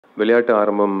விளையாட்டு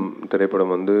ஆரம்பம்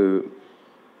திரைப்படம் வந்து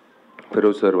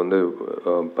ஃபெரோஸ் சார் வந்து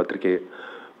பத்திரிகை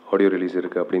ஆடியோ ரிலீஸ்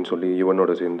இருக்குது அப்படின்னு சொல்லி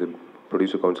யுவனோட சேர்ந்து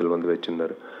ப்ரொடியூசர் கவுன்சில் வந்து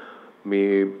வச்சுருந்தார்.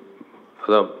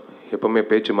 அதான் எப்போவுமே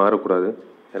பேச்சு மாறக்கூடாது.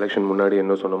 எலெக்ஷன் முன்னாடி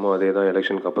என்ன சொன்னோமோ அதே தான்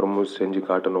எலெக்ஷனுக்கு அப்புறமும் செஞ்சு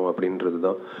காட்டணும் அப்படின்றது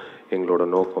தான் எங்களோட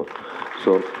நோக்கம்.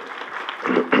 ஸோ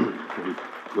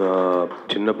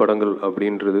சின்ன படங்கள்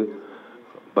அப்படின்றது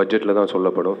பட்ஜெட்டில் தான்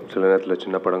சொல்லப்படும். சில நேரத்தில்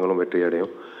சின்ன படங்களும் வெற்றி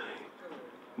அடையும்.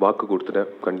 வாக்கு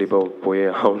கொடுத்துட்டேன், கண்டிப்பாக போயே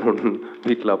ஆகணும்னு.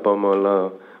 வீட்டில் அப்பா அம்மாலாம்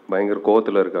பயங்கர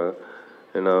கோவத்தில் இருக்காங்க.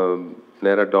 ஏன்னா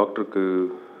நேராக டாக்டருக்கு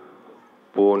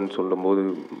போன்னு சொல்லும்போது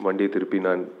வண்டியை திருப்பி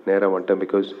நான் நேராக வந்துட்டேன்.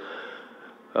 Because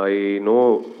I know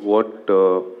what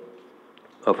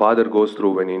a father goes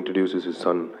through when he introduces his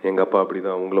son. எங்கள் அப்பா அப்படி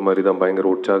தான், உங்களை மாதிரி தான் பயங்கர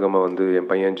உற்சாகமாக வந்து என்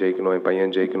பையன்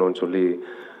ஜெயிக்கணும்னு சொல்லி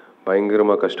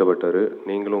பயங்கரமாக கஷ்டப்பட்டார்.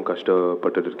 நீங்களும்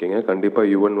கஷ்டப்பட்டுட்டு இருக்கீங்க.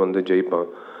 கண்டிப்பாக யுவன் வந்து ஜெயிப்பான்,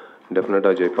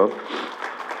 டெஃபினட்டாக ஜெயிப்பான்.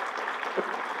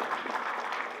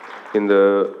 இந்த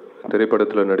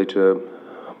திரைப்படத்தில் நடித்த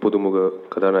புதுமுக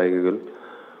கதாநாயகிகள்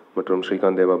மற்றும்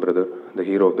ஸ்ரீகாந்த் தேவா brother, the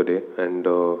hero of the day, and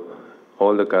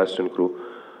all the cost and crew,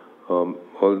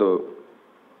 all the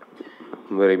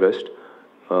very best.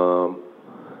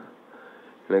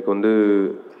 எனக்கு வந்து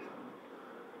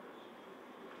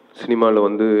சினிமாவில்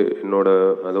வந்து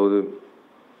அதாவது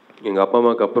எங்கள் அப்பா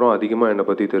அம்மாவுக்கு அப்புறம் அதிகமாக என்னை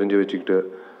பற்றி தெரிஞ்சு வச்சுக்கிட்ட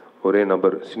ஒரே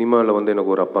நபர் சினிமாவில் வந்து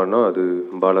எனக்கு ஒரு அப்பான்னா அது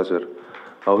பாலா சார்.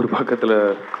 அவர் பக்கத்தில்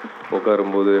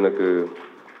உட்காரும்போது எனக்கு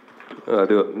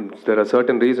அது there are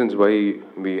certain reasons why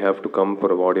we have to come for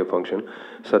a audio function.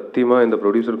 சத்தியமாக இந்த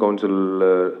ப்ரொடியூசர் கவுன்சிலில்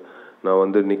நான்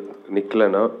வந்து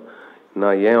நிற்கலைன்னா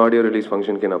நான் ஏன் ஆடியோ ரிலீஸ்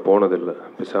ஃபங்க்ஷனுக்கு நான் போனதில்லை.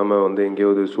 பேசாமல் வந்து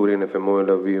எங்கேயாவது சூரியன் எஃப்எம்மோ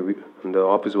இல்லை இந்த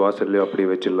ஆஃபீஸ் வாசல்லையோ அப்படி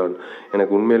வச்சிடலான்னு.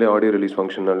 எனக்கு உண்மையிலே ஆடியோ ரிலீஸ்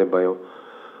ஃபங்க்ஷன்னாலே பயம்.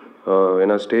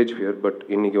 ஏன்னா ஸ்டேஜ் ஃபியர். பட்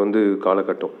இன்றைக்கி வந்து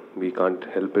காலகட்டம், we can't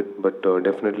help it. But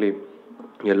definitely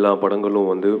எல்லா படங்களும்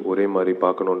வந்து ஒரே மாதிரி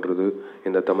பார்க்கணுன்றது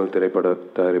இந்த தமிழ் திரைப்பட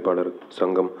தயாரிப்பாளர்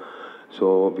சங்கம். So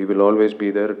we will always be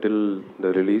there till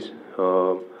the release.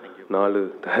 4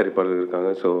 தயாரிப்பாளர் இருக்காங்க.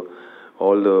 So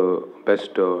all the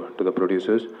best to the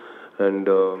producers. And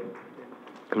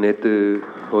நேற்று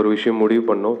ஒரு விஷயம் முடிவு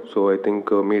பண்ணோம். ஸோ ஐ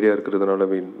திங்க் மீடியா இருக்கிறதுனால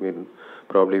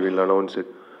ப்ராப்ளி வில் அனௌன்ஸ்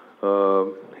இட்.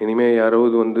 இனிமேல்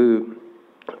யாராவது வந்து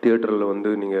தியேட்டரில் வந்து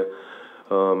நீங்கள்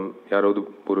யாராவது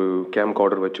ஒரு கேம்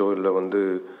கார்டர் வச்சோ இல்லை வந்து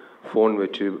ஃபோன்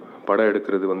வச்சு படம்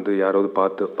எடுக்கிறது வந்து யாராவது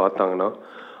பார்த்தாங்கன்னா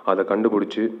அதை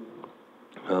கண்டுபிடிச்சி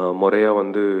முறையாக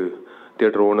வந்து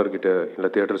தியேட்டர் ஓனர்கிட்ட இல்லை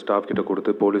தியேட்டர் ஸ்டாஃப் கிட்ட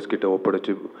கொடுத்து போலீஸ்கிட்ட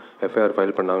ஒப்படைச்சி எஃப்ஐஆர்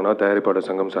ஃபைல் பண்ணாங்கன்னா தயாரிப்பாளர்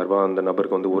சங்கம் சார்பாக அந்த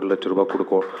நபருக்கு வந்து 1 லட்ச ரூபா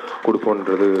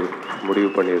கொடுப்போன்றது முடிவு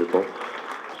பண்ணியிருக்கோம்.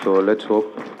 So let's hope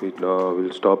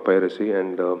will stop piracy.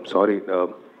 And sorry,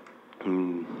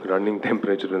 running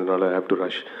temperature இருந்தனால I have to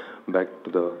rush back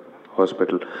to the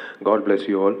hospital. God bless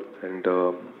you all and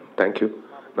thank you.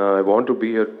 I want to be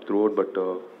here throughout but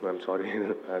I'm sorry.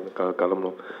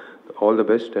 Kalamno. All the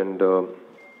best and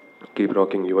keep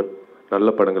rocking Yuvan. நல்ல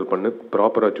படங்கள் பண்ணு,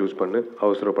 ப்ராப்பராக choose பண்ணு,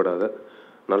 அவசரப்படாத.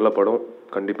 நல்ல படம்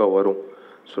கண்டிப்பாக வரும்.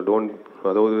 ஸோ டோன்ட்,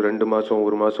 அதாவது 2 மாதம்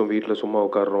 1 மாதம் வீட்டில் சும்மா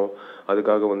உட்காடுறோம்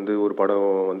அதுக்காக வந்து ஒரு படம்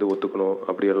வந்து ஒத்துக்கணும்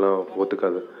அப்படியெல்லாம்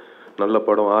ஒத்துக்காது. நல்ல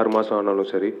படம் 6 மாதம் ஆனாலும்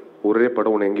சரி, ஒரே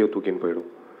படம் உன்னை எங்கேயோ தூக்கின்னு போயிடும்.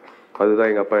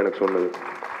 அதுதான் எங்கள் அப்பா எனக்கு சொன்னது.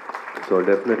 ஸோ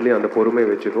டெஃபினெட்லி அந்த பொறுமை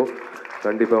வச்சுக்கோ.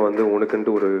 கண்டிப்பாக வந்து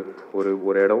உனக்குன்ட்டு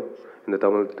ஒரு இடம் இந்த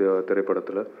தமிழ்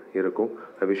திரைப்படத்தில் இருக்கும்.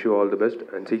 I wish you all the best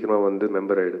and சீக்கிரமாக வந்து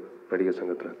மெம்பர் ஆகிடு நடிகர்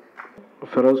சங்கத்தில்.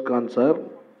 ஃபெரோஸ் கான் சார்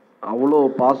அவ்வளோ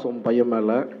பாசம் பையன்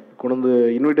மேலே கொண்டு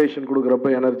இன்விடேஷன் கொடுக்குறப்ப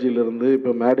எனர்ஜியிலேருந்து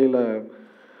இப்போ மேடையில்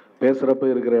பேசுகிறப்ப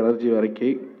இருக்கிற எனர்ஜி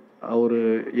வரைக்கும் அவர்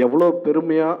எவ்வளோ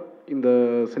பெருமையாக இந்த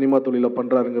சினிமா தொழிலை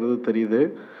பண்ணுறாருங்கிறது தெரியுது.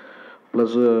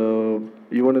 Plus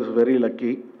Yuvan is very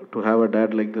lucky to have a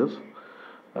date like this.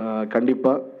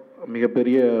 கண்டிப்பாக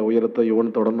மிகப்பெரிய உயரத்தை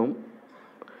யுவன் தொடரணும்.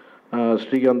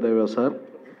 ஸ்ரீகாந்த் தேவா சார்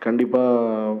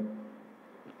கண்டிப்பாக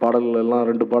பாடல்கள் எல்லாம்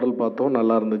 2 பாடல் பார்த்தோம்,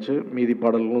 நல்லா இருந்துச்சு. மீதி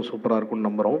பாடல்களும் சூப்பராக இருக்கும்னு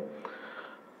நம்புகிறோம்.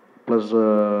 ப்ளஸ்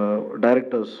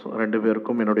டைரக்டர்ஸ் 2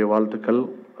 பேருக்கும் என்னுடைய வாழ்த்துக்கள்.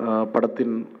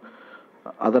 படத்தின்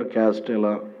அதர் கேஸ்ட்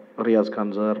எல்லாம் ரியாஸ்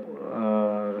கான் சார்,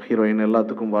 ஹீரோயின்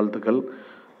எல்லாத்துக்கும் வாழ்த்துக்கள்.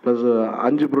 ப்ளஸ்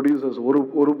 5 ப்ரொடியூசர்ஸ்,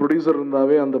 ஒரு ப்ரொடியூசர்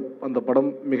இருந்தாவே அந்த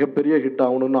படம் மிகப்பெரிய ஹிட்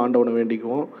ஆகணும்னு ஆண்டவனை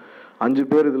வேண்டிக்குவோம். 5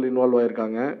 பேர் இதில் இன்வால்வ்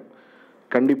ஆகியிருக்காங்க.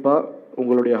 கண்டிப்பாக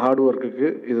உங்களுடைய ஹார்ட் ஒர்க்குக்கு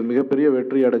இது மிகப்பெரிய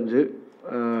வெற்றி அடைஞ்சு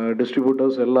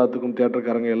டிஸ்ட்ரிபியூட்டர்ஸ் எல்லாத்துக்கும்,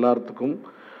 தியேட்டருக்காரங்க எல்லாத்துக்கும்,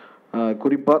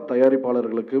 குறிப்பாக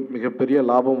தயாரிப்பாளர்களுக்கு மிகப்பெரிய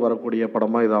லாபம் வரக்கூடிய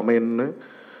படமாக இது அமையணும்னு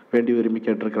வேண்டி விரும்பி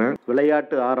கேட்டிருக்கிறேன்.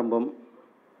 விளையாட்டு ஆரம்பம்.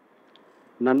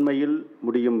 நன்மையில்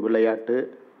முடியும் விளையாட்டு,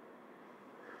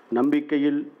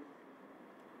 நம்பிக்கையில்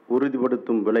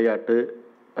உறுதிப்படுத்தும் விளையாட்டு,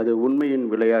 அது உண்மையின்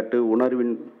விளையாட்டு,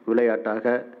 உணர்வின் விளையாட்டாக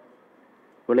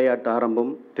விளையாட்டு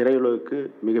ஆரம்பம் திரையுலகுக்கு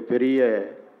மிகப்பெரிய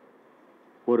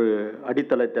ஒரு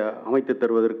அடித்தளத்தை அமைத்து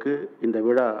தருவதற்கு இந்த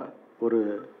விழா ஒரு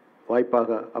வாய்ப்பாக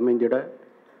அமைந்திட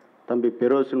தம்பி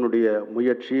பெரோசினுடைய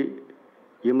முயற்சி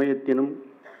இமயத்தினும்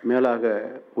மேலாக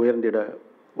உயர்ந்திட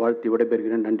வாழ்த்தி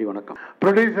விடைபெறுகிறேன். நன்றி, வணக்கம்.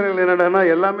 ப்ரொடியூசர்கள் என்னடான்னா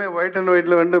எல்லாமே ஒயிட் அண்ட்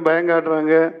ஒயிட்டில் வந்து பயம்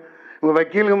காட்டுறாங்க. இவங்க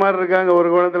வக்கீலுக்கு மாதிரி இருக்காங்க ஒரு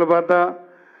கோணத்தில்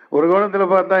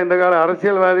பார்த்தா, இந்த கால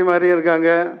அரசியல்வாதி மாதிரியும் இருக்காங்க,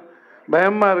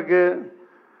 பயமாக இருக்குது.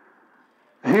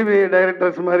 சிபிஐ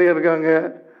டைரக்டர்ஸ் மாதிரியும் இருக்காங்க.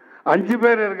 5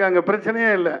 பேர் இருக்காங்க, பிரச்சனையே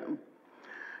இல்லை.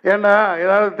 ஏண்டா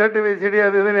ஏதாவது 30 வயசு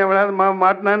அது இதுன்னு எவனாவது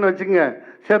மாட்டினான்னு வச்சுங்க,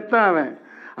 செத்தான் அவன்.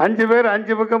 5 பேர்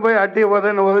 5 பக்கம் போய் அட்டி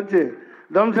உதச்சு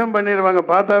தம்சம் பண்ணிடுவாங்க.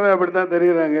 பார்த்தாவே அப்படி தான்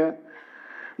தெரியுறாங்க.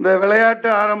 இந்த விளையாட்டு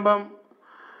ஆரம்பம்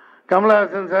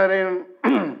கமலஹாசன் சாரின்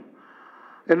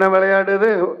என்ன விளையாடு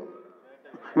இது,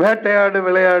 வேட்டையாடு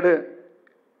விளையாடு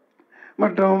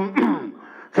மற்றும்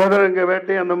சதுரங்க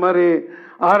வேட்டை, அந்த மாதிரி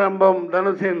ஆரம்பம்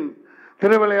தனுஷின்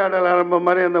திருவிளையாடல் ஆரம்பம்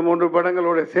மாதிரி அந்த 3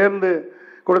 படங்களோட சேர்ந்து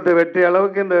கொடுத்த வெற்றி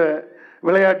அளவுக்கு இந்த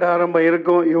விளையாட்டு ஆரம்பம்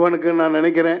இருக்கும் இவனுக்கு நான்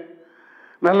நினைக்கிறேன்.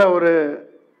 நல்ல ஒரு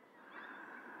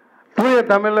தூய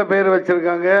தமிழில் பேர்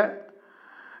வச்சுருக்காங்க.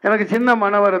 எனக்கு சின்ன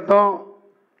மன வருத்தம்,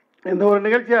 இந்த ஒரு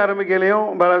நிகழ்ச்சி ஆரம்பிக்கலையும்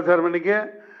பாலாசார்மணிக்கு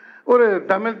ஒரு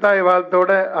தமிழ் தாய்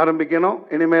வாழ்த்தோடு ஆரம்பிக்கணும்.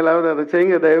 இனிமேலாவது அதை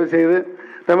செய்யுங்க தயவு செய்து.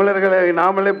 தமிழர்களை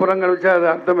நாமளே புறங்கணிச்சா அது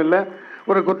அர்த்தம் இல்லை.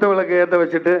 ஒரு குத்து விளக்கு ஏற்ற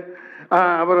வச்சுட்டு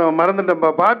அப்புறம் மறந்துட்டேன்ப்பா,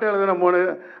 பாட்டு எழுதுன 3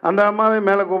 அந்த அம்மாவே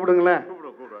மேலே கூப்பிடுங்களேன்,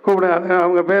 கூப்பிடுங்க. அது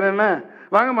அவங்க பேர் என்ன,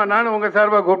 வாங்கம்மா நானும் உங்கள்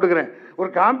சார்பாக கூப்பிட்டுக்கிறேன். ஒரு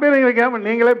காம்பேரிங் வைக்காமல்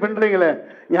நீங்களே பின்னுறீங்களே,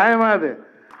 நியாயமா அது?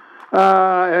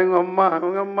 எங்கள்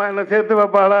அம்மா என்ன சேர்த்து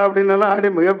வைப்பாளா அப்படின்னலாம் ஆடி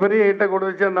மிகப்பெரிய ஹிட்டை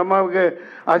கொடுத்துச்சு. அந்த அம்மாவுக்கு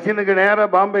அசினுக்கு நேராக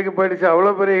பாம்பேக்கு போயிடுச்சு.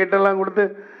 அவ்வளோ பெரிய ஹிட்டெல்லாம் கொடுத்து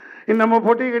நம்ம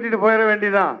பொட்டியை கட்டிட்டு போயிட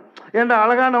வேண்டிதான். ஏன்டா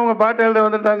அழகானவங்க பாட்டு எழுத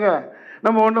வந்துட்டாங்க,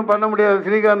 நம்ம ஒன்றும் பண்ண முடியாது.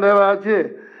 ஸ்ரீகாந்த் தேவா ஆச்சு,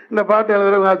 இந்த பாட்டு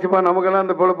எழுதுறவங்க ஆச்சுப்பா, நமக்கெல்லாம்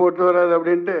அந்த பொழப்பு ஒட்டு வராது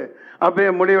அப்படின்ட்டு அப்பயே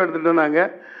முடிவு எடுத்துட்டோம்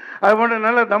நாங்கள். அது மட்டும்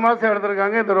நல்ல தமாஷா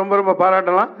எடுத்திருக்காங்க. இது ரொம்ப ரொம்ப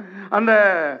பாராட்டலாம். அந்த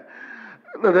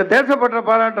தேசப்பற்ற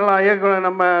பாராட்டலாம் இயக்குனர்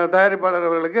நம்ம தயாரிப்பாளர்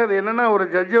அவர்களுக்கு. அது என்னென்னா, ஒரு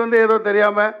ஜட்ஜு வந்து ஏதோ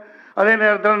தெரியாமல் அதே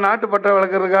நேரத்தில் நாட்டுப்பற்ற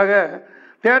வளர்க்குறதுக்காக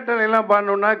தியேட்டர்லாம்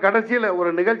பாடணுன்னா கடைசியில் ஒரு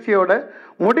நிகழ்ச்சியோட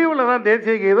முடிவில் தான்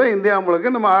தேசிய கீதம் இந்தியா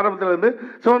முழுக்க நம்ம ஆரம்பத்துலேருந்து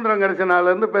சுதந்திரம் கிடைச்ச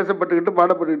நாள்லேருந்து பேசப்பட்டுக்கிட்டு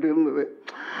பாடப்பட்டுக்கிட்டு இருந்தது.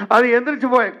 அது எந்திரிச்சு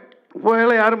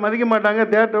போயெல்லாம் யாரும் மதிக்க மாட்டாங்க,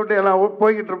 தியேட்டரை விட்டு எல்லாம்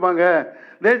போய்கிட்டு இருப்பாங்க.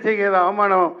 தேசிய கீதம்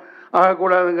அவமானம்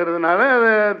ஆகக்கூடாதுங்கிறதுனால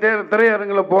அதை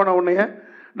திரையரங்கில் போன உடனே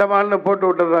டமால்னு போட்டு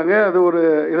விட்டுறாங்க. அது ஒரு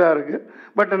இதாக இருக்குது.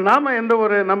 பட் நாம் எந்த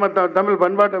ஒரு நம்ம தமிழ்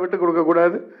பண்பாட்டை விட்டு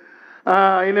கொடுக்கக்கூடாது.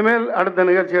 இனிமேல் அடுத்த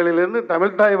நிகழ்ச்சிகளிலிருந்து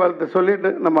தமிழ் தாய் வாழ்த்து சொல்லிட்டு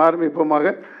நம்ம ஆரம்பிப்போமாக.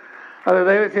 அதை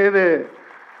தயவு செய்து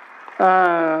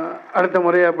அடுத்த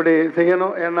முறை அப்படி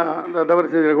செய்யணும். ஏன்னா அந்த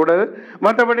தவறு செய்யக்கூடாது.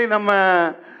 மற்றபடி நம்ம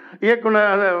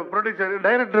இயக்குனர், அந்த ப்ரொடியூசர்,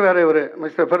 டைரக்டர் வேறு இவர்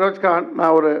மிஸ்டர் ஃபெரோஸ் கான்.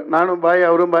 நானும் பாய்,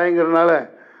 அவரும் பாய்ங்கிறதுனால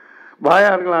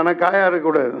பாயாக இருக்கலாம், ஆனால் காயாக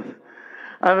இருக்கக்கூடாது.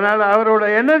 அதனால் அவரோட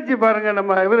எனர்ஜி பாருங்கள்.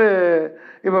 நம்ம இவர்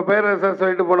இப்போ பேரரசர்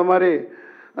சொல்லிட்டு போன மாதிரி,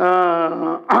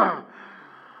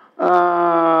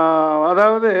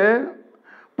 அதாவது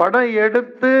படம்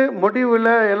எடுத்து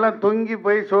முடிவில் எல்லாம் தொங்கி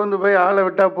போய் சோர்ந்து போய் ஆளை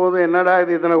விட்டால் போதும், என்னடா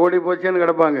இது இத்தனை கோடி போச்சேன்னு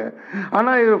கிடப்பாங்க.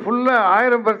 ஆனால் இது ஃபுல்லாக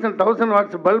 1000% 1000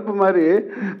 வாட்ஸ் பல்பு மாதிரி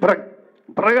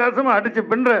பிரகாசமாக அடித்து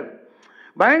பின்னுறார்.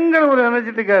 பயங்கர ஒரு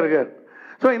எனர்ஜெட்டிக்காக இருக்கார்.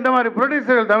 ஸோ இந்த மாதிரி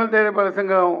ப்ரொடியூசர்கள் தமிழ் தயாரிப்பாளர்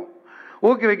சங்கம்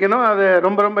ஊக்குவிக்கணும். அது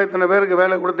ரொம்ப ரொம்ப இத்தனை பேருக்கு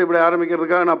வேலை கொடுத்து இப்படி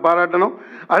ஆரம்பிக்கிறதுக்காக நான் பாராட்டணும்.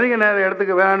 அதிக நேரம்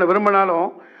எடுத்துக்க வேணும்னு விரும்பினாலும்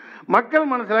மக்கள்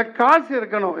மனசில் காசு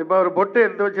இருக்கணும். இப்போ அவர் பொட்டு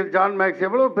எடுத்து வச்சு ஜான் மேக்ஸ்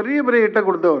எவ்வளோ பெரிய பெரிய ஹிட்டை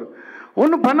கொடுத்தவர்,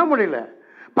 ஒன்றும் பண்ண முடியல.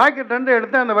 பாக்கெட் 2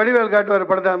 எடுத்து அந்த வடிவேல் காட்டுவார்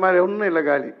படத்தை, அது மாதிரி ஒன்றும் இல்லை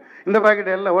காலி. இந்த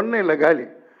பாக்கெட் எல்லாம் ஒன்றும் இல்லை காலி.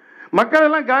 மக்கள்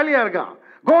எல்லாம் காலியாக இருக்கான்.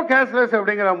 கோ கேஷ்லெஸ்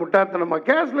அப்படிங்கிற முட்டாத்தனமா.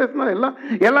 கேஷ்லெஸ்னால்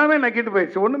எல்லாமே நக்கிட்டு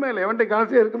போயிடுச்சு, ஒன்றுமே இல்லை. எவன்ட்டு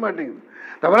காசே இருக்க மாட்டேங்குது.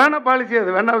 தவறான பாலிசி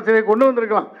அது, வேண்டாம் சரியை கொண்டு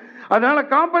வந்திருக்கலாம். அதனால்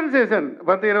காம்பன்சேஷன்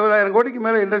 10-20 கோடிக்கு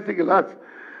மேலே இண்டஸ்ட்ரிக்கு லாஸ்.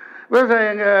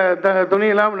 விவசாயிங்க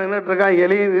துணியெல்லாம் நின்றுட்டுருக்கான்,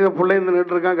 எலியும் இது பிள்ளையும்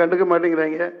நின்றுட்டுருக்கான், கண்டுக்க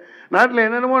மாட்டேங்கிறாங்க. நாட்டில்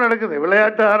என்னென்னமோ நடக்குது.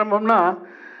 விளையாட்டு ஆரம்பம்னா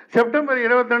செப்டம்பர்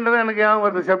 22 தான் எனக்கு ஞாபகம்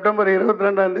வருது. செப்டம்பர்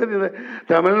 22ஆம் தேதி இந்த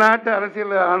தமிழ்நாட்டு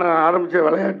அரசியல் ஆரம்பித்த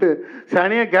விளையாட்டு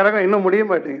சனிய கரகம் இன்னும் முடிய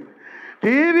மாட்டேங்குது.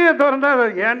 டிவியை திறந்தா அதை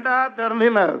ஏன்டா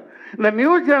திறந்தீங்கன்னா இந்த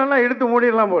நியூஸ் சேனல்லாம் எடுத்து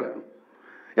மூடிடலாம் போல.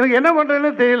 எனக்கு என்ன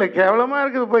பண்ணுறதுன்னு தெரியல, கேவலமாக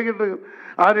இருக்குது போய்கிட்டு இருக்கு.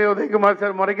 ஆரிய உதயகுமார்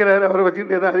சார் முறைக்கிறாரு, அவரை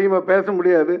வச்சுக்கிட்டு எதுவும் அதிகமாக பேச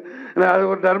முடியாது, அது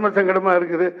ஒரு தர்ம சங்கடமாக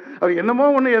இருக்குது. அவர் என்னமோ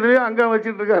ஒன்று எதுலையோ அங்கே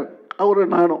வச்சுட்டு இருக்கார். அவரு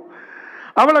நானும்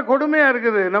அவ்வளோ கொடுமையாக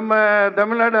இருக்குது நம்ம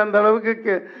தமிழ்நாடு. அந்த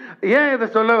அளவுக்கு ஏன் இதை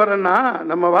சொல்ல வரேன்னா,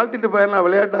 நம்ம வாழ்த்திட்டு போயிடலாம்.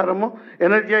 விளையாட்டு ஆரம்பம்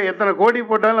எனர்ஜியாக எத்தனை கோடி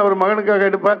போட்டாலும் அவர் மகனுக்காக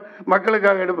எடுப்பார்,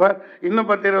 மக்களுக்காக எடுப்பார், இன்னும்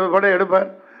 10-20 படம் எடுப்பார்,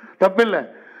 தப்பில்லை.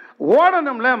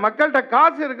 ஓடணும்ல, மக்கள்கிட்ட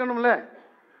காசு இருக்கணும்ல.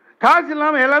 காசு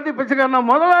இல்லாமல் எல்லாத்தையும் பிச்சைக்காரனா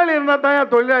முதலாளி இருந்தால்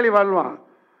தான் தொழிலாளி வாழ்வான்.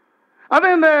 அதை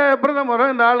இந்த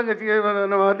பிரதமரும் இந்த ஆளுங்கட்சி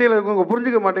மத்தியில் இருக்கவங்க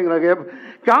புரிஞ்சுக்க மாட்டேங்கிறாங்க.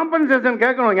 காம்பன்சேஷன்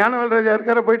கேட்கணும். ஞானவேல் ராஜா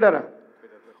இருக்கார போயிட்டாரா?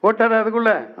 ஓட்டார்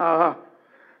அதுக்குள்ளே. ஆஹா,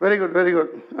 வெரி குட் வெரி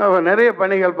குட். நிறைய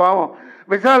பணிகள் பாவம்.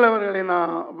 விஷால் அவர்களை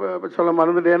நான் சொல்ல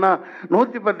மறந்துட்டேன். ஏன்னா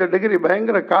 110 டிகிரி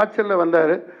பயங்கர காய்ச்சலில்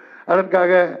வந்தார்.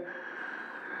 அதற்காக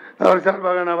அவர்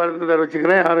சார்பாக நான் வருத்தம்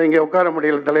தெரிவிச்சுக்கிறேன். யாரும் இங்கே உட்கார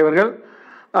முடியல தலைவர்கள்.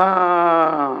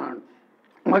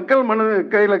 மக்கள் மனு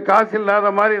கையில் காசு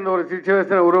இல்லாத மாதிரி இந்த ஒரு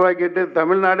சிச்சுவேஷனை உருவாக்கிட்டு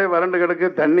தமிழ்நாடே வறண்டு கிடக்கு,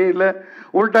 தண்ணி இல்லை,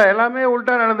 உல்ட்டா எல்லாமே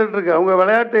உல்ட்டா நடந்துகிட்ருக்கு. அவங்க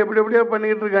விளையாட்டு எப்படி எப்படியோ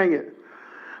பண்ணிக்கிட்டு இருக்காங்க.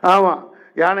 ஆமாம்,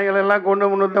 யானைகள் எல்லாம்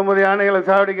கொண்டு 350 யானைகளை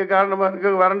சாவடிக்க காரணமாக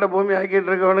இருக்குது. வறண்ட பூமி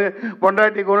ஆக்கிட்டு இருக்கவனு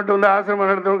பொண்டாட்டி கொண்டுட்டு வந்து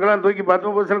ஆசிரமம் நடத்துவனுக்கெல்லாம் தூக்கி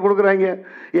 10% கொடுக்குறாங்க.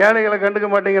 ஏழைகளை கண்டுக்க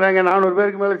மாட்டேங்கிறாங்க. 400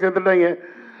 பேருக்கு மேலே சேர்த்துட்டாங்க.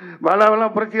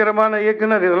 பாலாவெல்லாம் புரட்சிகரமான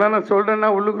இயக்குனர். இதெல்லாம் நான் சொல்கிறேன்னா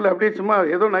உள்ளுக்குள்ளே அப்படியே சும்மா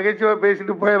ஏதோ நகைச்சுவாக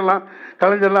பேசிட்டு போயிடலாம்.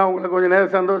 கலைஞர்லாம் அவங்கள கொஞ்சம்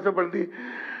நேரம் சந்தோஷப்படுத்தி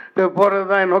போகிறது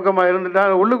தான் என் நோக்கமாக இருந்துட்டா,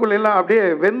 உள்ளுக்குள்ளெல்லாம் அப்படியே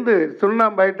வெந்து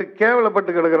சுண்ணாம்பாயிட்டு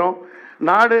கேவலப்பட்டு கிடக்கிறோம்.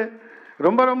 நாடு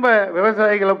ரொம்ப ரொம்ப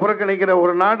விவசாயிகளை புறக்கணிக்கிற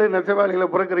ஒரு நாடு, நெசவாளிகளை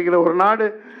புறக்கணிக்கிற ஒரு நாடு,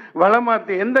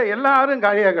 வளமாற்றி எல்லாரும்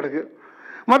காலியாக கிடக்கு.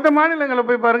 மற்ற மாநிலங்களை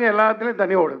போய் பாருங்கள், எல்லாத்துலேயும்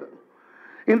தண்ணி ஓடுது.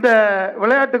 இந்த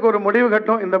விளையாட்டுக்கு ஒரு முடிவு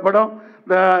கட்டும் இந்த படம்.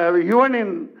 இந்த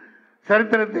யுவனின்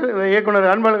சரித்திரத்தில்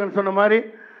இயக்குனர் அன்பழகன் சொன்ன மாதிரி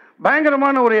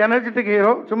பயங்கரமான ஒரு எனர்ஜெட்டிக்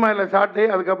ஹீரோ. சும்மா இல்லை ஷாட்டு.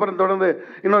 அதுக்கப்புறம் தொடர்ந்து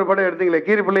இன்னொரு படம் எடுத்தீங்களே,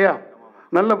 கீரி பிள்ளையா,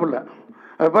 நல்ல பிள்ளை.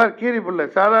 அது பார், கீரி பிள்ளை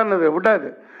சாதாரணது விடாது.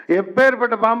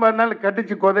 எப்பேற்பட்ட பாம்பாக இருந்தாலும்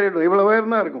கட்டிச்சு கொதறிடும். இவ்வளோ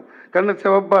உயர்ந்தான் இருக்கும், கண்ணு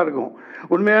சிவப்பாக இருக்கும்.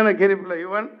 உண்மையான கீரி பிள்ளை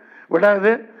யுவன்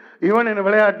விடாது. யுவனின்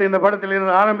விளையாட்டு இந்த படத்தில்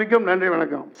இருந்து ஆரம்பிக்கும். நன்றி,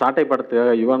 வணக்கம். சாட்டை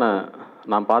படத்துக்காக யுவனை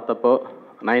நான் பார்த்தப்போ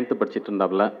 9th படிச்சுட்டு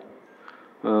இருந்தாப்புல.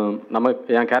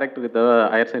 என் கேரக்டருக்கு தேவை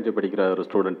ஹையர் செகண்டரி படிக்கிற ஒரு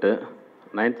ஸ்டூடெண்ட்டு.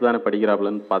 9th தானே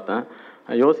படிக்கிறாப்புலன்னு பார்த்தேன்.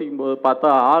 யோசிக்கும்போது பார்த்தா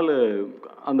ஆள்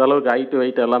அந்த அளவுக்கு ஹைட்டு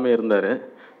வெயிட் எல்லாமே இருந்தார்.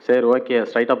 சரி, ஓகே,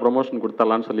 ஸ்ட்ரைட்டாக ப்ரொமோஷன்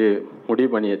கொடுத்துடலான்னு சொல்லி முடிவு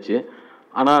பண்ணியாச்சு.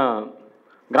 ஆனால்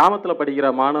கிராமத்தில் படிக்கிற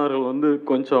மாணவர்கள்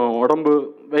கொஞ்சம் உடம்பு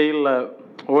வெயிலில்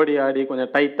ஓடி ஆடி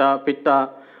கொஞ்சம் டைட்டாக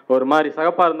ஃபிட்டாக ஒரு மாதிரி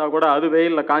சகப்பாக இருந்தால் கூட அது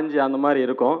வெயிலில் காஞ்சி அந்த மாதிரி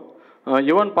இருக்கும்.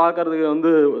 யுவன்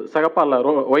பார்க்குறதுக்கு சகப்பாக இல்லை,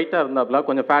 ஒயிட்டாக இருந்தாப்புல,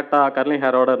 கொஞ்சம் ஃபேட்டாக கர்லிங்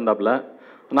ஹேரோடு இருந்தாப்புல.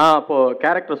 நான் அப்போது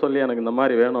கேரக்டர் சொல்லி எனக்கு இந்த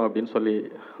மாதிரி வேணும் அப்படின்னு சொல்லி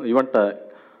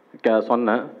யுவன்கிட்ட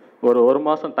சொன்னேன். ஒரு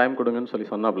மாதம் டைம் கொடுங்கன்னு சொல்லி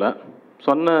சொன்னாப்புல.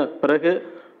 சொன்ன பிறகு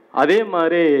அதே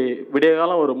மாதிரி விடிய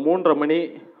காலம் ஒரு 3:30 மணி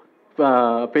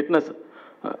ஃபிட்னஸ்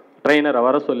ட்ரெயினரை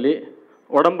வர சொல்லி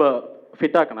உடம்ப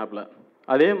ஃபிட்டாக்கினாப்புல.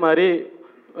 அதே மாதிரி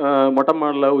மொட்டை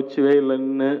மாடில் உச்சி வெயில்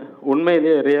நின்று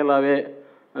உண்மையிலேயே ரியலாகவே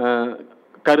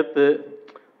கருத்து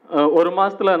ஒரு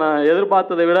மாதத்தில் நான்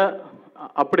எதிர்பார்த்ததை விட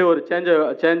அப்படி ஒரு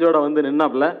சேஞ்சோட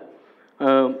நின்னாப்புல.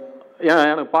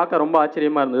 எனக்கு பார்க்க ரொம்ப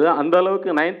ஆச்சரியமாக இருந்தது. அந்தளவுக்கு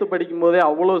 9th படிக்கும்போதே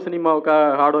அவ்வளோ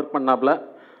சினிமாவுக்காக ஹார்ட் ஒர்க் பண்ணாப்புல.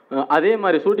 அதே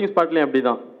மாதிரி ஷூட்டிங் ஸ்பாட்லேயும் அப்படி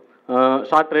தான்.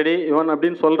 ஷார்ட் ரெடி இவன்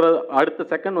அப்படின்னு சொல்கிற அடுத்த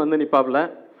second நிற்பாப்புல.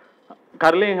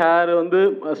 Curling hair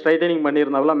straightening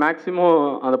பண்ணியிருந்தாப்புல. Maximum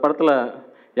அந்த படத்தில்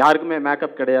யாருக்குமே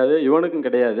மேக்கப் கிடையாது, இவனுக்கும்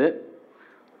கிடையாது.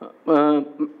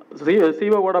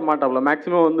 சீவை கூட மாட்டாப்புல.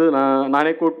 மேக்ஸிமம்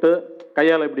நானே கூப்பிட்டு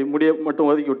கையால் இப்படி முடிய மட்டும்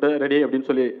ஒதுக்கி விட்டு ரெடி அப்படின்னு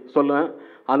சொல்லுவேன்.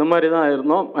 அந்த மாதிரி தான்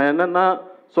இருந்தோம். என்னென்னா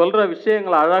சொல்கிற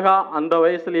விஷயங்களை அழகாக அந்த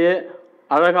வயசுலேயே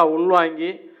அழகாக உள்வாங்கி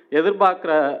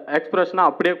எதிர்பார்க்குற எக்ஸ்ப்ரெஷனாக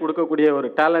அப்படியே கொடுக்கக்கூடிய ஒரு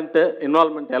டேலண்ட்டு,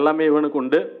 இன்வால்மெண்ட் எல்லாமே இவனுக்கு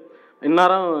உண்டு.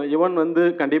 இந்நேரம் இவன்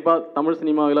கண்டிப்பாக தமிழ்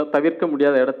சினிமாவில் தவிர்க்க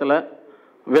முடியாத இடத்துல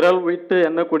விரல் விட்டு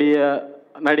எண்ணக்கூடிய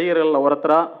நடிகர்களில்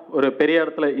ஒருத்தராக ஒரு பெரிய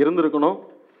இடத்துல இருந்திருக்கணும்.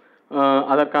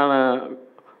 அதற்கான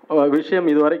விஷயம்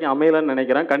இது வரைக்கும் அமையலைன்னு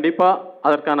நினைக்கிறேன். கண்டிப்பாக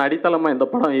அதற்கான அடித்தளமாக இந்த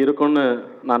படம் இருக்குன்னு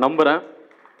நான் நம்புகிறேன்.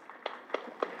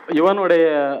 இவனுடைய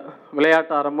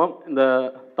விளையாட்டு ஆரம்பம் இந்த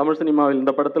தமிழ் சினிமாவில்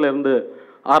இந்த படத்தில் இருந்து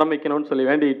ஆரம்பிக்கணும்னு சொல்லி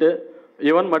வேண்டிக்கிட்டு,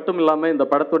 இவன் மட்டும் இல்லாமல் இந்த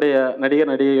படத்துடைய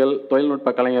நடிகர்கள்,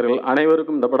 தொழில்நுட்ப கலைஞர்கள்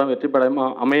அனைவருக்கும் இந்த படம் வெற்றி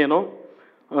படமாக அமையணும்.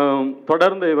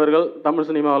 தொடர்ந்து இவர்கள் தமிழ்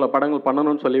சினிமாவில் படங்கள்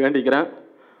பண்ணணும்னு சொல்லி வேண்டிக்கிறேன்.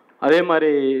 அதே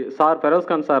மாதிரி சார்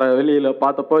ஃபெரோஸ்கான் சாரை வெளியில்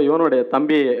பார்த்தப்போ இவனுடைய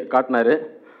தம்பியை காட்டினார்.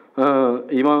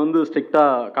 இவன்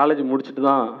ஸ்ட்ரிக்டாக காலேஜ் முடிச்சுட்டு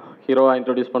தான் ஹீரோவாக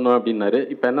இன்ட்ரடியூஸ் பண்ணுவேன் அப்படின்னாரு.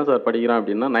 இப்போ என்ன சார் படிக்கிறான்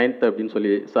அப்படின்னா 9th அப்படின்னு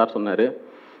சொல்லி சார் சொன்னார்.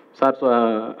 சார்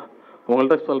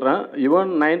உங்கள்கிட்ட சொல்கிறேன், இவன்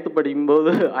 9th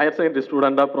படிக்கும்போது ஹையர் செகண்டரி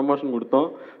ஸ்டூடெண்ட்டாக ப்ரொமோஷன் கொடுத்தோம்.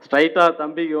 ஸ்ட்ரைட்டாக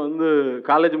தம்பிக்கு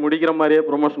காலேஜ் முடிக்கிற மாதிரியே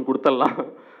ப்ரொமோஷன் கொடுத்துடலாம்,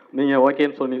 நீங்கள்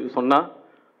ஓகேன்னு சொன்னால்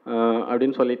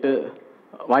அப்படின்னு சொல்லிட்டு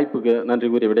வாய்ப்புக்கு நன்றி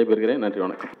கூறி விடைபெறுகிறேன். நன்றி,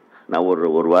 வணக்கம். நான்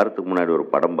ஒரு வாரத்துக்கு முன்னாடி ஒரு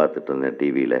படம் பார்த்துட்டு இருந்தேன்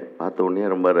டிவியில். பார்த்த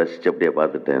உடனே ரொம்ப ரசித்து அப்படியே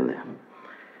பார்த்துட்டே இருந்தேன்.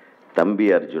 தம்பி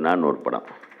அர்ஜுனான்னு ஒரு படம்.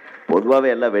 பொதுவாகவே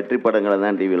எல்லாம் வெற்றி படங்களை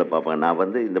தான் டிவியில் பார்ப்பேன்.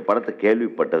 நான் இந்த படத்தை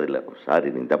கேள்விப்பட்டதில்லை. சாரி,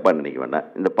 நீங்கள் தப்பாக நினைக்க வேண்டாம்.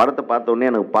 இந்த படத்தை பார்த்த உடனே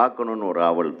எனக்கு பார்க்கணுன்னு ஒரு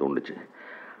ஆவல் தோணுச்சு.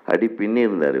 அடி பின்னி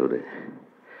இருந்தார் இவர்.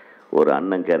 ஒரு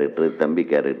அண்ணன் கேரக்டர், தம்பி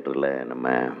கேரக்டரில்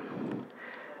நம்ம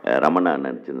ரமணா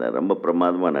நடிச்சிருந்தார். ரொம்ப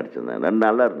பிரமாதமாக நடிச்சிருந்தார்.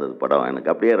 நல்லா இருந்தது படம்.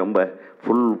 எனக்கு அப்படியே ரொம்ப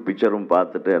ஃபுல் பிக்சரும்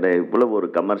பார்த்துட்டு அடே இவ்வளோ ஒரு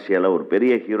கமர்ஷியலாக ஒரு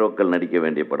பெரிய ஹீரோக்கள் நடிக்க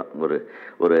வேண்டிய படம்,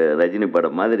 ஒரு ரஜினி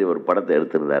படம் மாதிரி ஒரு படத்தை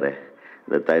எடுத்திருந்தாரு.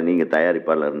 நீங்கள்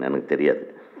தயாரிப்பாளர்னு எனக்கு தெரியாது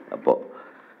அப்போது.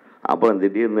 அப்புறம்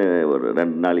திடீர்னு ஒரு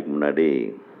 2 நாளைக்கு முன்னாடி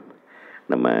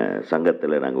நம்ம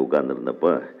சங்கத்தில் நாங்கள்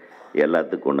உட்கார்ந்துருந்தப்போ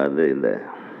எல்லாத்துக்கும் கொண்டாந்து இந்த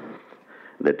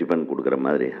டிஃபன் கொடுக்குற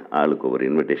மாதிரி ஆளுக்கு ஒரு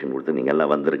இன்விடேஷன் கொடுத்து நீங்கள்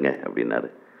எல்லாம் வந்துருங்க அப்படின்னாரு.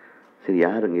 சரி,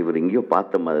 யாருங்க இவர் எங்கேயோ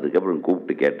பார்த்த மாதிரி இருக்குது. அப்புறம்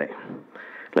கூப்பிட்டு கேட்டேன்.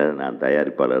 இல்லை, நான்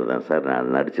தயாரிப்பாளர் தான் சார்,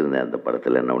 நான் நடிச்சிருந்தேன் அந்த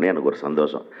படத்தில். என்னவுடனே எனக்கு ஒரு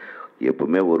சந்தோஷம்.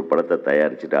 எப்பவுமே ஒரு படத்தை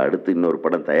தயாரிச்சுட்டு அடுத்து இன்னொரு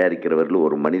படம் தயாரிக்கிறவர்கள்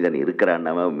ஒரு மனிதன்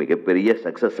இருக்கிறான்னவன் மிகப்பெரிய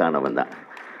சக்ஸஸ் ஆனவன் தான்.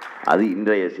 அது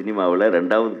இன்றைய சினிமாவில்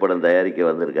 2வது படம் தயாரிக்க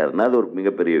வந்திருக்காருன்னா அது ஒரு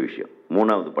மிகப்பெரிய விஷயம்.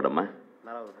 3வது படமா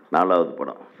 4வது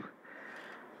படம்.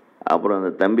 அப்புறம்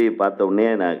அந்த தம்பியை பார்த்த உடனே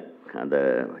நான் அந்த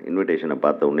இன்விடேஷனை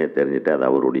பார்த்த உடனே தெரிஞ்சுட்டு அது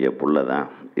அவருடைய புள்ள தான்,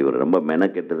 இவர் ரொம்ப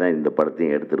மெனக்கெட்டு தான் இந்த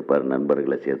படத்தையும் எடுத்திருப்பார்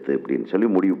நண்பர்களை சேர்த்து அப்படின்னு சொல்லி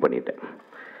முடிவு பண்ணிட்டேன்.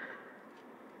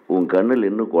 உன் கண்ணில்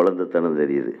இன்னும் குழந்தைத்தனம்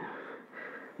தெரியுது.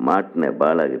 மாட்டினேன்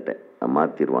பாலாகிட்ட,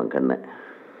 மாற்றிடுவான் கண்ணை.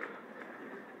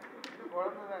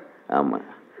 ஆமாம்,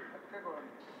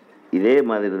 இதே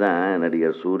மாதிரி தான்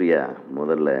நடிகர் சூர்யா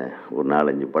முதல்ல ஒரு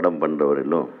 4-5 படம்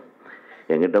பண்ணுறவரையிலும்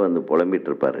என்கிட்ட வந்து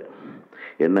புலம்பிகிட்டு இருப்பார்.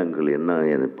 என்ன அங்கிள், என்ன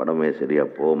என் படமே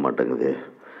சரியாக போக மாட்டேங்குது,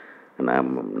 நான்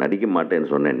நடிக்க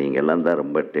மாட்டேன்னு சொன்னேன், நீங்கள் எல்லாம் தான்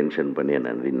ரொம்ப டென்ஷன் பண்ணி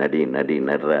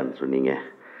நடுறான்னு சொன்னீங்க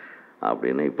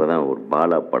அப்படின்னு. இப்போ தான் ஒரு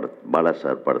பாலா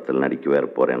சார் படத்தில் நடிக்க வேறு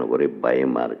போகிறேன், எனக்கு ஒரே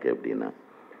பயமாக இருக்குது அப்படின்னா.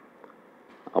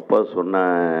 அப்போ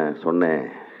சொன்னேன்,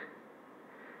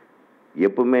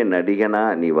 எப்பவுமே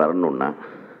நடிகனாக நீ வரணுன்னா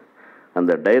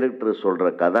அந்த டைரக்டர் சொல்கிற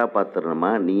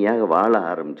கதாபாத்திரமாக நீயாக வாழ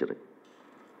ஆரம்பிச்சிரு.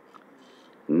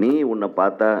 நீ உன்னை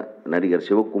பார்த்தா நடிகர்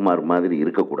சிவகுமார் மாதிரி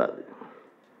இருக்கக்கூடாது.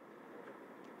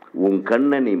 உன்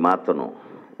கண்ணை நீ மாற்றணும்,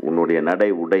 உன்னுடைய நடை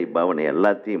உடை பாவனை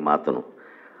எல்லாத்தையும் மாற்றணும்.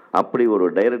 அப்படி ஒரு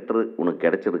டைரக்டர் உனக்கு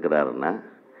கிடைச்சிருக்கிறாருன்னா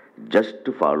ஜஸ்ட்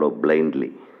ஃபாலோ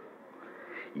பிளைண்ட்லி.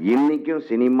 இன்றைக்கும்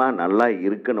சினிமா நல்லா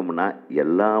இருக்கணும்னா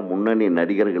எல்லா முன்னணி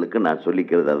நடிகர்களுக்கு நான்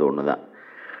சொல்லிக்கிறது அது ஒன்று தான்.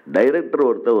 டைரக்டர்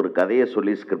ஒருத்தர் ஒரு கதையை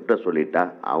சொல்லி ஸ்கிரிப்டை சொல்லிட்டா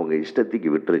அவங்க இஷ்டத்துக்கு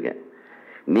விட்டுருங்க.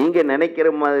 நீங்கள் நினைக்கிற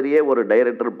மாதிரியே ஒரு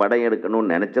டைரக்டர் படம்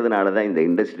எடுக்கணும்னு நினச்சதுனால தான் இந்த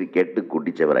இண்டஸ்ட்ரி கெட்டு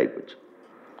குட்டிச்சவராகிப்போச்சு.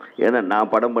 ஏன்னா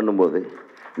நான் படம் பண்ணும்போது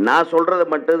நான் சொல்கிறத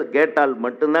மட்டும் கேட்டால்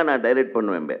மட்டும்தான் நான் டைரக்ட்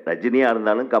பண்ணுவேன். ரஜினியாக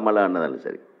இருந்தாலும் கமலாக இருந்தாலும்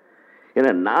சரி.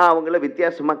 ஏன்னா நான் அவங்கள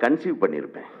வித்தியாசமாக கன்சீவ்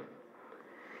பண்ணியிருப்பேன்.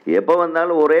 எப்போ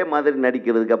வந்தாலும் ஒரே மாதிரி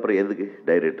நடிக்கிறதுக்கு அப்புறம் எதுக்கு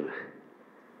டைரக்டர்?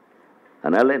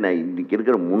 அதனால் நான் இன்றைக்கி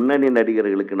இருக்கிற முன்னணி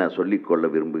நடிகர்களுக்கு நான் சொல்லிக்கொள்ள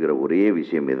விரும்புகிற ஒரே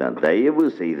விஷயம் இதுதான். தயவு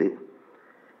செய்து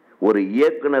ஒரு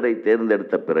இயக்குனரை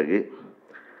தேர்ந்தெடுத்த பிறகு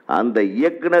அந்த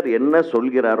இயக்குனர் என்ன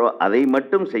சொல்கிறாரோ அதை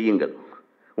மட்டும் செய்யுங்கள்.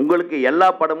 உங்களுக்கு எல்லா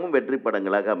படமும் வெற்றி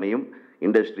படங்களாக அமையும்.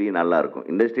 இண்டஸ்ட்ரி நல்லா இருக்கும்.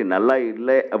 இண்டஸ்ட்ரி நல்லா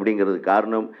இல்லை அப்படிங்கிறது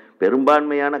காரணம்,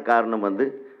 பெரும்பான்மையான காரணம்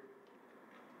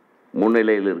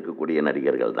முன்னிலையில் இருக்கக்கூடிய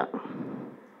நடிகர்கள் தான்.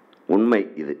 உண்மை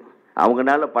இது.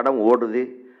 அவங்களால படம் ஓடுது,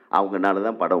 அவங்கனால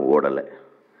தான் படம் ஓடலை.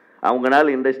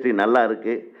 அவங்கனால இண்டஸ்ட்ரி நல்லா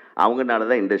இருக்குது, அவங்கனால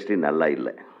தான் இண்டஸ்ட்ரி நல்லா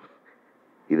இல்லை.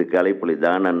 இது கலைப்புலி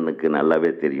தானனுக்கு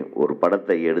நல்லாவே தெரியும். ஒரு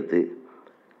படத்தை எடுத்து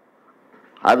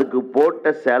அதுக்கு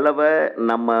போட்ட செலவை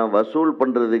நம்ம வசூல்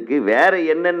பண்ணுறதுக்கு வேறு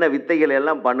என்னென்ன வித்தைகள்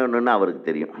எல்லாம் பண்ணணும்னு அவருக்கு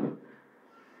தெரியும்.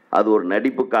 அது ஒரு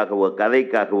நடிப்புக்காகவோ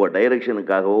கதைக்காகவோ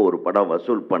டைரக்ஷனுக்காகவோ ஒரு படம்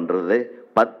வசூல் பண்ணுறது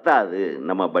பத்தாது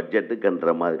நம்ம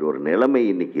பட்ஜெட்டுக்குன்ற மாதிரி ஒரு நிலைமை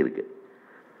இன்றைக்கி இருக்குது.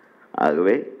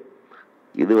 ஆகவே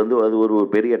இது அது ஒரு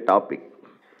பெரிய டாபிக்.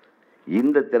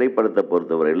 இந்த திரைப்படத்தை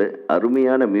பொறுத்தவரையில்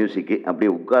அருமையான மியூசிக்கு,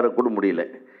 அப்படியே உட்காரக்கூட முடியல.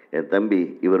 என் தம்பி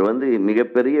இவர்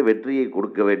மிகப்பெரிய வெற்றியை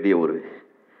கொடுக்க வேண்டிய ஒரு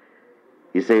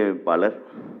இசையமைப்பாளர்.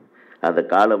 அந்த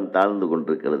காலம் தாழ்ந்து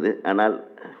கொண்டிருக்கிறது. ஆனால்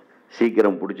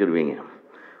சீக்கிரம் பிடிச்சிருவீங்க.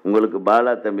 உங்களுக்கு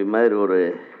பாலா தம்பி மாதிரி ஒரு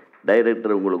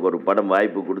டைரக்டர் உங்களுக்கு ஒரு படம்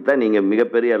வாய்ப்பு கொடுத்தா நீங்கள்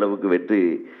மிகப்பெரிய அளவுக்கு வெற்றி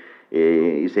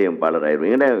இசையமைப்பாளர்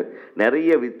ஆயிடுவீங்க. ஏன்னா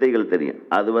நிறைய வித்தைகள் தெரியும்.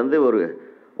 அது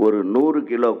ஒரு 100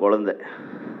 கிலோ குழந்தை,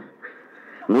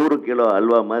 100 கிலோ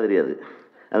அல்வா மாதிரி. அது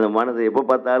அந்த மனதை எப்போ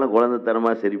பார்த்தாலும்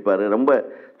குழந்தைத்தனமாக சிரிப்பார். ரொம்ப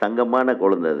தங்கமான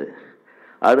குழந்தை அது.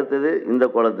 அடுத்தது இந்த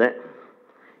குழந்தை,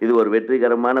 இது ஒரு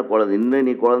வெற்றிகரமான குழந்தை. இன்னும்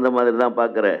நீ குழந்தை மாதிரி தான்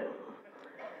பார்க்குற,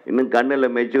 இன்னும்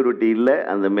கண்ணில் மெச்சூரிட்டி இல்லை.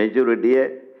 அந்த மெச்சூரிட்டியை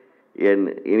என்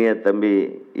இனிய தம்பி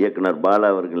இயக்குனர் பாலா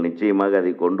அவர்கள் நிச்சயமாக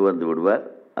அதை கொண்டு வந்து விடுவார்.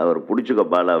 அவர் பிடிச்சிக்க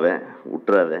பாலாவை,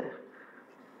 விட்டுறாத,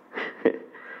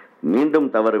 மீண்டும்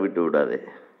தவற விட்டு விடாது.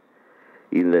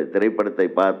 இந்த திரைப்படத்தை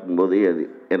பார்க்கும்போது அது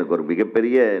எனக்கு ஒரு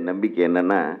மிகப்பெரிய நம்பிக்கை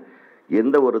என்னென்னா,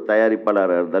 எந்த ஒரு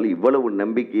தயாரிப்பாளராக இருந்தாலும் இவ்வளவு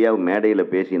நம்பிக்கையாக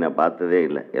மேடையில் பேசி நான் பார்த்ததே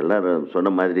இல்லை. எல்லோரும்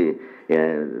சொன்ன மாதிரி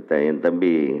என்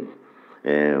தம்பி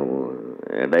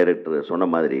டைரக்டர் சொன்ன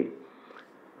மாதிரி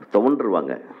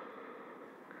தோன்றுவாங்க.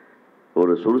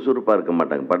 ஒரு சுறுசுறுப்பாக இருக்க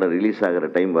மாட்டாங்க. படம் ரிலீஸ் ஆகிற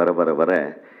டைம் வர வர வர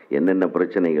என்னென்ன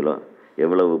பிரச்சனைகளோ,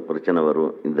 எவ்வளவு பிரச்சனை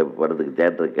வரும், இந்த படத்துக்கு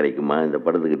தேட்டருக்கு கிடைக்குமா, இந்த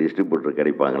படத்துக்கு டிஸ்ட்ரிபியூட்டர்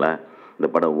கிடைப்பாங்களா, இந்த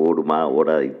படம் ஓடுமா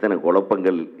ஓடாது, இத்தனை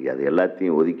குழப்பங்கள். அது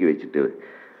எல்லாத்தையும் ஒதுக்கி வச்சுட்டு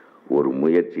ஒரு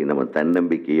முயற்சி, நம்ம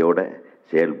தன்னம்பிக்கையோடு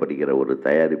செயல்படுகிற ஒரு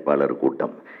தயாரிப்பாளர்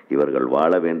கூட்டம். இவர்கள்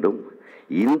வாழ வேண்டும்.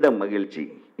 இந்த மகிழ்ச்சி,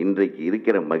 இன்றைக்கு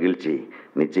இருக்கிற மகிழ்ச்சி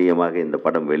நிச்சயமாக இந்த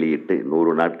படம் வெளியிட்டு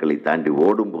 100 நாட்களை தாண்டி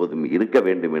ஓடும் போதும் இருக்க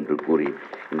வேண்டும் என்று கூறி,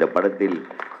 இந்த படத்தில்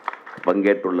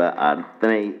பங்கேற்றுள்ள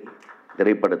அத்தனை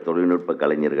திரைப்பட தொழில்நுட்ப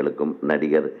கலைஞர்களுக்கும்,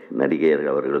 நடிகையர்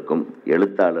அவர்களுக்கும்,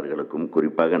 எழுத்தாளர்களுக்கும்,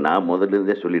 குறிப்பாக நான்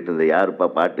முதலிருந்தே சொல்லிட்டு இருந்தேன், யாருப்பா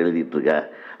பாட்டு எழுதிட்டு இருக்கா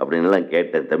அப்படின்லாம்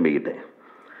கேட்டேன் தம்பிக்கிட்ட.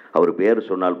 அவர் பேர்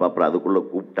சொன்னால்ப்பா, அப்புறம் அதுக்குள்ளே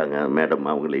கூப்பிட்டாங்க மேடம்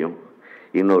அவங்களையும்.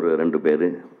 இன்னொரு 2 பேர்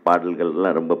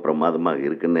பாடல்கள்லாம் ரொம்ப பிரமாதமாக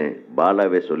இருக்குன்னு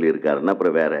பாலாவே சொல்லியிருக்காருன்னா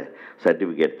அப்புறம் வேறு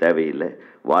சர்டிஃபிகேட் தேவையில்லை.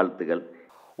 வாழ்த்துக்கள்.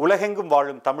 உலகெங்கும்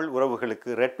வாழும் தமிழ் உறவுகளுக்கு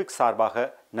ரெட்பிக்ஸ் சார்பாக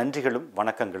நன்றிகளும்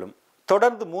வணக்கங்களும்.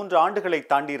 தொடர்ந்து 3 ஆண்டுகளை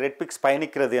தாண்டி ரெட்பிக்ஸ்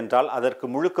பயணிக்கிறது என்றால் அதற்கு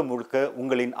முழுக்க முழுக்க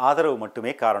உங்களின் ஆதரவு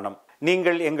மட்டுமே காரணம்.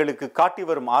 நீங்கள் எங்களுக்கு காட்டி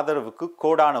வரும் ஆதரவுக்கு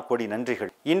கோடான கோடி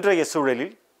நன்றிகள். இன்றைய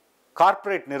சூழலில்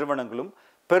கார்ப்பரேட் நிறுவனங்களும்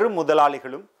பெரும்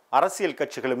முதலாளிகளும் அரசியல்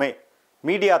கட்சிகளுமே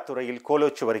மீடியா துறையில்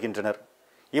கோலோச்சு வருகின்றனர்.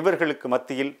 இவர்களுக்கு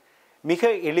மத்தியில் மிக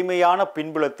எளிமையான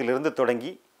பின்புலத்திலிருந்து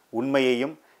தொடங்கி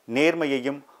உண்மையையும்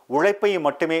நேர்மையையும் உழைப்பையும்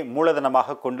மட்டுமே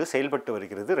மூலதனமாக கொண்டு செயல்பட்டு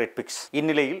வருகிறது ரெட்பிக்ஸ்.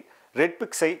 இந்நிலையில்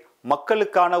ரெட்பிக்ஸை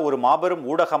மக்களுக்கான ஒரு மாபெரும்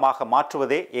ஊடகமாக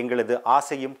மாற்றுவதே எங்களது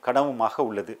ஆசையும் கனவுமாக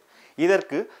உள்ளது.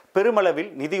 இதற்கு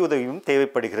பெருமளவில் நிதியுதவியும்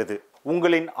தேவைப்படுகிறது.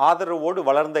 உங்களின் ஆதரவோடு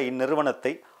வளர்ந்த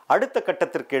இந்நிறுவனத்தை அடுத்த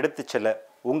கட்டத்திற்கு எடுத்துச் செல்ல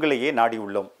உங்களையே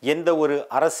நாடியுள்ளோம். எந்த ஒரு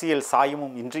அரசியல்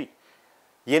சாயமும் இன்றி,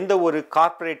 எந்த ஒரு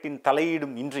கார்ப்பரேட்டின்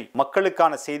தலையீடும் இன்றி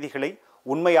மக்களுக்கான செய்திகளை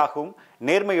உண்மையாகவும்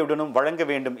நேர்மையுடனும் வழங்க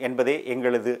வேண்டும் என்பதே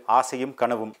எங்களது ஆசையும்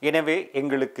கனவும். எனவே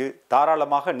எங்களுக்கு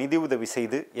தாராளமாக நிதி உதவி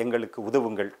செய்து எங்களுக்கு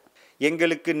உதவுங்கள்.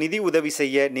 எங்களுக்கு நிதி உதவி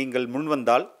செய்ய நீங்கள்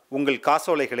முன்வந்தால் உங்கள்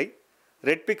காசோலைகளை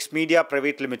Redpix media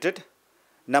private limited,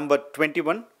 number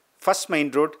 21, first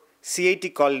main road, CIT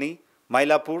colony,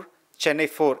 Mylapore, Chennai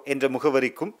 4 என்ற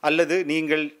முகவரிக்கும், அல்லது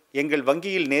நீங்கள் எங்கள்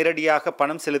வங்கியில் நேரடியாக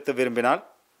பணம் செலுத்த விரும்பினால்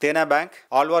தேனா bank,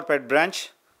 Alwarpet branch,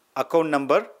 account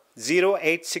number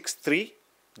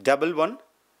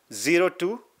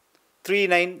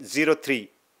 086311023903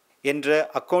 என்ற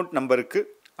அக்கவுண்ட் நம்பருக்கு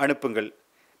அனுப்புங்கள்.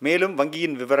 மேலும்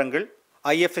வங்கியின் விவரங்கள்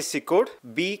IFSC கோட்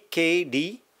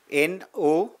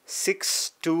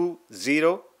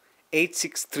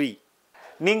BKDNO620863.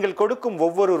 நீங்கள் கொடுக்கும்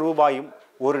ஒவ்வொரு ரூபாயும்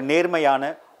ஒரு நேர்மையான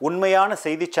உண்மையான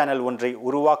செய்தி சேனல் ஒன்றை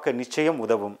உருவாக்க நிச்சயம்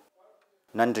உதவும்.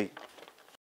 நன்றி.